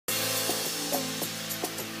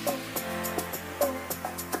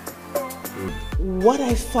what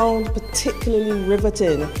I found particularly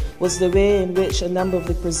riveting was the way in which a number of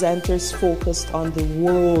the presenters focused on the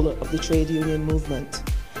role of the trade union movement.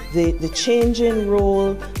 The changing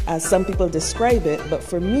role, as some people describe it, but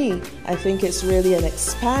for me, I think it's really an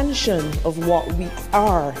expansion of what we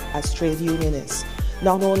are as trade unionists.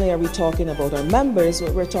 Not only are we talking about our members,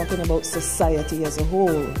 but we're talking about society as a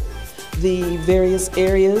whole. The various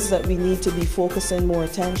areas that we need to be focusing more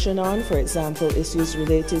attention on, for example, issues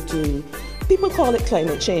related to, people call it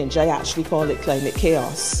climate change, I actually call it climate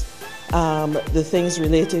chaos. The things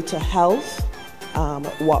related to health,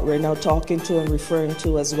 what we're now talking to and referring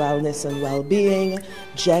to as wellness and well-being,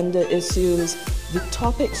 gender issues. The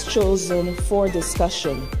topics chosen for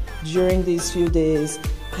discussion during these few days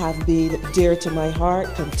have been dear to my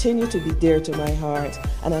heart, continue to be dear to my heart,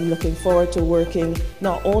 and I'm looking forward to working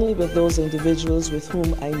not only with those individuals with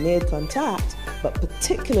whom I made contact, but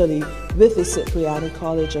particularly with the Cipriani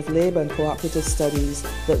College of Labor and Cooperative Studies,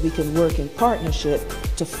 that we can work in partnership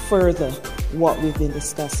to further what we've been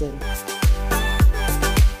discussing.